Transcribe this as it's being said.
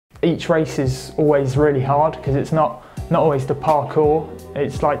Each race is always really hard because it's not always the parkour,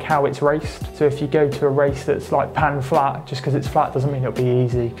 it's like how it's raced. So if you go to a race that's like pan flat, just because it's flat doesn't mean it'll be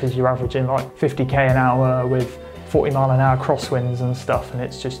easy, because you're averaging like 50k an hour with 40-mile-an-hour crosswinds and stuff, and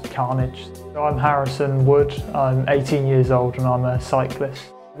it's just carnage. So I'm Harrison Wood, I'm 18 years old and I'm a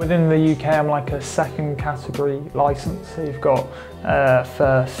cyclist. Within the UK I'm like a second category licence, so you've got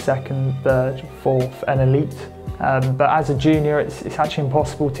first, second, third, fourth and elite. But as a junior it's actually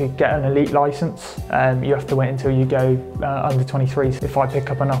impossible to get an elite licence. You have to wait until you go under 23s. If I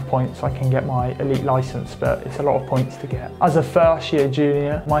pick up enough points I can get my elite licence, but it's a lot of points to get. As a first year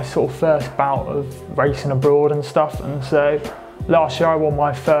junior, my sort of first bout of racing abroad and stuff, and so last year I won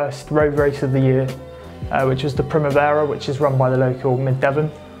my first road race of the year, which was the Primavera, which is run by the local Mid-Devon.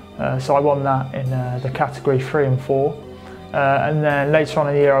 So I won that in the category 3 and 4. And then later on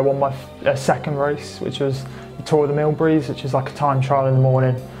in the year I won my second race, which was the Tour of the Milburys, which is like a time trial in the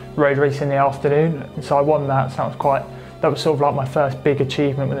morning, road race in the afternoon. And so I won that, so that was sort of like my first big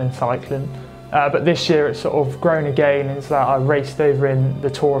achievement within cycling. But this year it's sort of grown again, is that I raced over in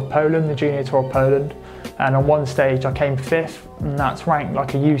the Tour of Poland, the Junior Tour of Poland. And on one stage I came 5th, and that's ranked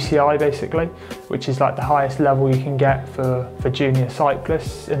like a UCI basically, which is like the highest level you can get for junior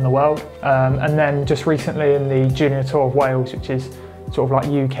cyclists in the world. And then just recently in the Junior Tour of Wales, which is sort of like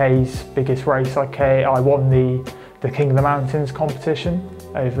UK's biggest race, I won the King of the Mountains competition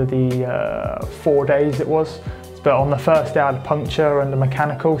over the 4 days it was. But on the first day I had a puncture and a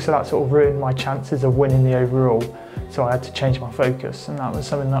mechanical, so that sort of ruined my chances of winning the overall. So I had to change my focus, and that was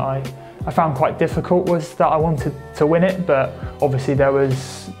something that I found quite difficult, was that I wanted to win it, but obviously there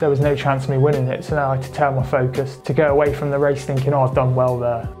was no chance of me winning it, so now I had to turn my focus to go away from the race thinking, oh, I've done well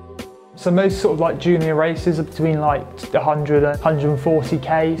there. So most sort of like junior races are between like 100 and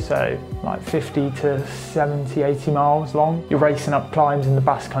 140k, so like 50 to 70, 80 miles long. You're racing up climbs in the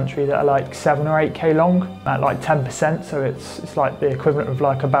Basque country that are like 7 or 8k long at like 10%, so it's like the equivalent of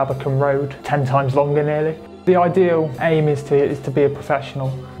like a Barbican road, 10 times longer nearly. The ideal aim is to be a professional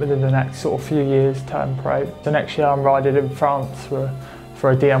within the next sort of few years, turn pro. So next year I'm riding in France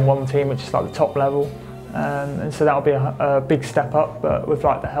for a DM1 team, which is like the top level. And so that'll be a big step up, but with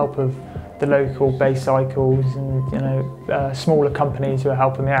like the help of the local base cycles and smaller companies who are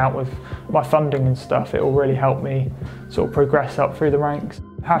helping me out with my funding and stuff, it will really help me sort of progress up through the ranks.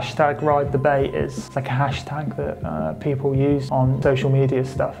 Hashtag Ride the Bay is like a hashtag that people use on social media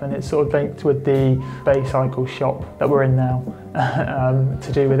stuff, and it's sort of linked with the Bay Cycle shop that we're in now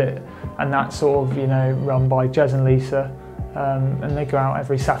to do with it, and that's sort of run by Jez and Lisa, and they go out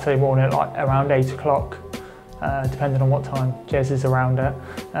every Saturday morning at like around 8 o'clock. Depending on what time Jez is around at,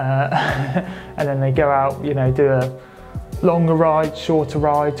 and then they go out, do a longer ride, shorter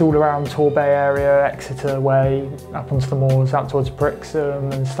rides all around Torbay area, Exeter way, up onto the moors, out towards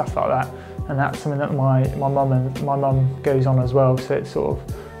Brixham and stuff like that. And that's something that my mum goes on as well, so it's sort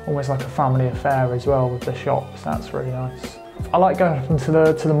of almost like a family affair as well with the shops. That's really nice. I like going up onto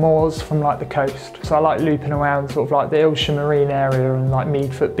the moors from like the coast, so I like looping around sort of like the Ilsham Marine area and like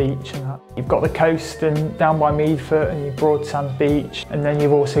Meadfoot Beach and that. You've got the coast and down by Meadfoot and you've Broadsands Beach, and then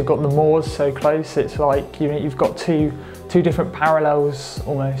you've also got the moors so close. It's like you've got two different parallels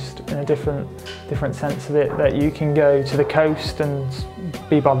almost, in a different sense of it, that you can go to the coast and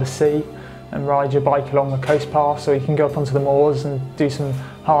be by the sea and ride your bike along the coast path, so you can go up onto the moors and do some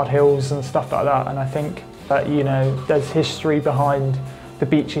hard hills and stuff like that. And I think that there's history behind the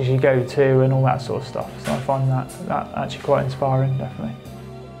beaches you go to and all that sort of stuff, so I find that actually quite inspiring, definitely.